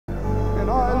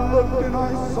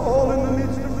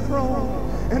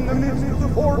the midst of the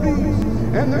 4 beasts,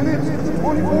 and the midst of the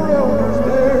 24 elders,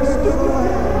 there stood the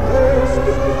Lamb, there stood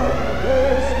the Lamb,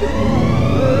 there stood the Lamb,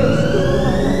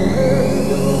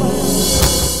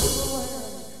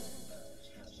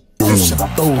 there stood the Lamb, there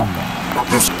stood the Lamb.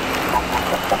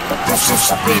 This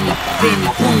is a really, really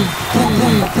boom, boom,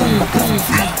 boom, boom, boom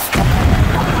beat.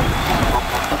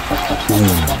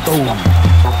 Boom.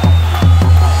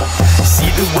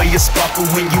 See the way you sparkle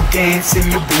when you dance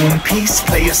in your BoOMPiece.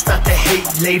 Players start to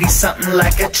hate, ladies, something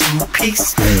like a true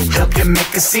piece. Help you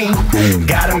make a scene,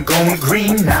 got them going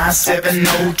green.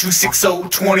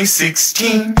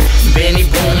 970-260-2016. Benny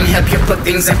Boom, help you put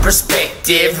things in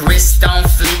perspective. Wrist on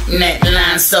fleet,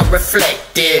 neckline so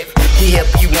reflective. He help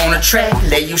you on a track,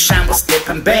 let you shine while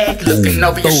stepping back. Looking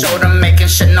over your shoulder, making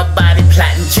sure nobody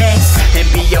plotting jacks. And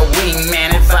be your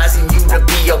wingman, advising you to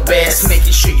be your best.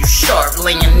 Making sure you sharp,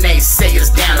 laying naysayers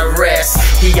down to rest.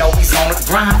 He always on the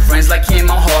grind, friends like him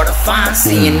are hard to find.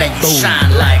 Seeing that you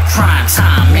shine like prime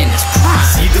time in his prime.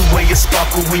 See the way you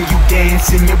sparkle when you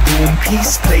dance in your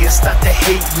BoOMPiece. Players start to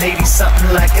hate, ladies,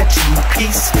 something like a true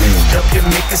piece. Help you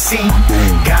make a scene,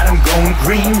 got him going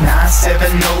green.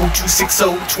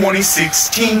 970-260-2016.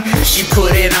 She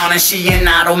put it on and she an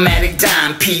automatic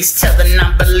dime piece. Tell the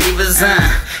non-believers,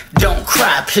 don't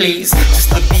cry please. Just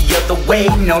look the other way,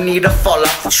 no need to fall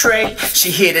off the tray.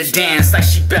 She here to dance like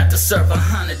she about to serve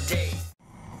 100 days.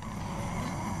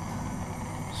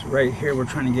 So right here we're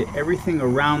trying to get everything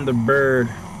around the bird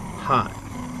hot.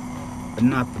 But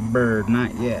not the bird,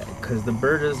 not yet. Because the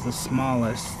bird is the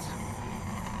smallest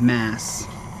mass.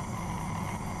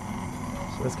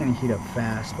 So it's gonna heat up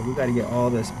fast, but we gotta get all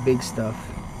this big stuff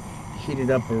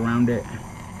heated up around it.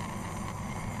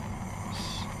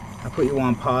 I put you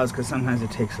on pause because sometimes it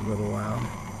takes a little while.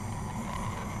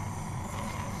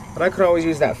 But I could always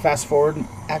use that fast forward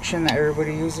action that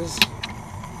everybody uses.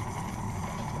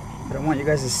 But I want you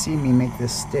guys to see me make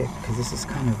this stick because this is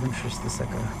kind of interesting. It's like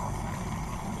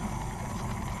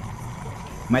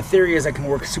my theory is I can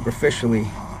work superficially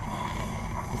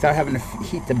without having to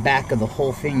heat the back of the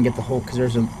whole thing, get the whole, because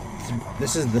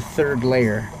this is the 3rd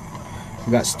layer.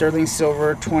 We got sterling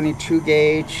silver, 22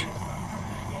 gauge,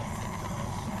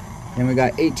 then we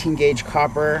got 18 gauge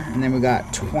copper, and then we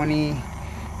got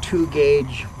 22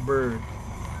 gauge bird.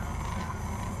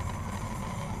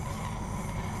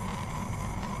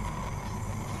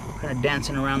 We're kind of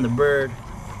dancing around the bird.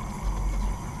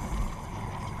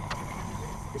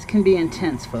 This can be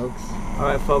intense, folks. All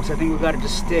right, folks, I think we got it to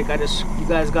stick. You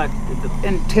guys got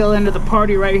the tail end of the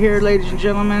party right here, ladies and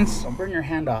gentlemen. So burn your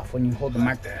hand off when you hold the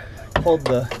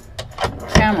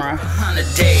camera.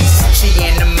 100 days, she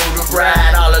in the mood to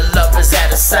ride. All her lovers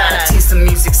at her side. Taste the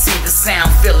music, see the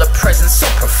sound, feel her presence so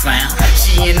profound.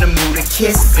 She in the mood to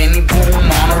kiss. Benny Boom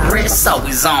on her wrist,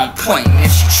 always on point. And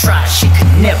if she tried, she could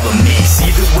never miss.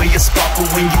 See the way you sparkle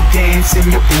when you dance in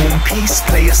your BoOMPiece.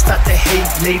 Players start to hate,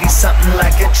 ladies, something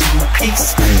like a true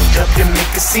piece. Help you make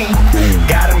a scene,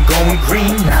 got him going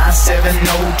green.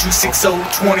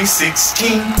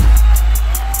 970-260-2016.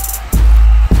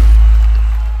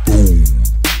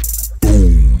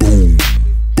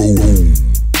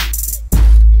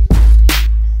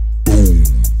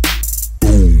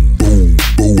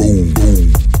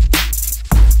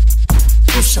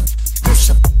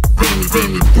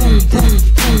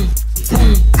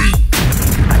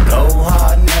 I go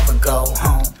hard, never go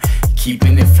home.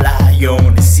 Keeping it fly, you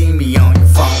only see me on your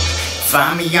phone.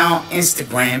 Find me on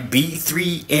Instagram,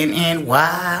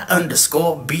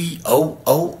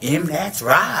 B3NNY_BOOM. That's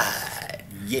right.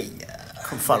 Yeah.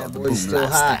 Come follow the Boom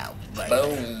lifestyle.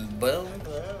 Boom, boom,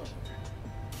 boom.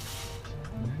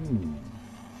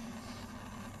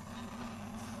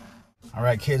 All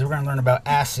right, kids, we're gonna learn about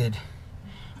acid.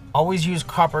 Always use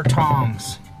copper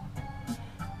tongs.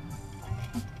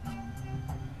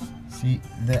 See,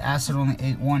 the acid only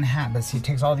ate 1/2, but see, it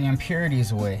takes all the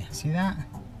impurities away. See that?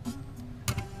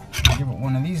 Give it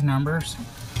one of these numbers.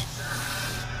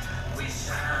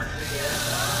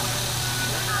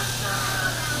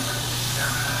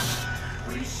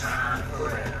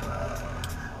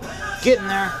 Getting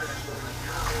there.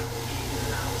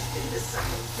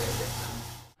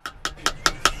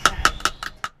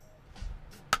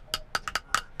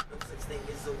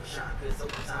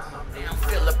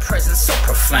 Feel her presence so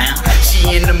profound.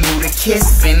 She in the mood to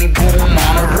kiss. Benny Boom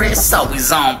on her wrist,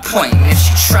 always on point. And if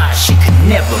she tried, she could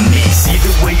never miss. See the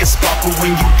way you sparkle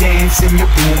when you dance in your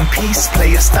BoOMPiece.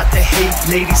 Players start to hate,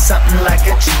 ladies, something like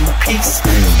a true piece.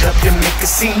 Help you make a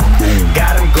scene,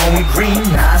 got him going green.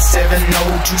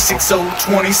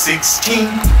 970-260-2016.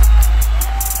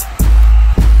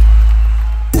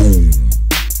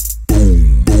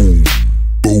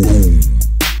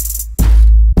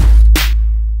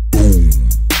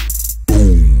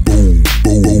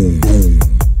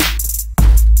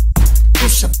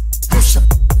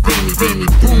 Benny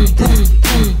Boom Boom.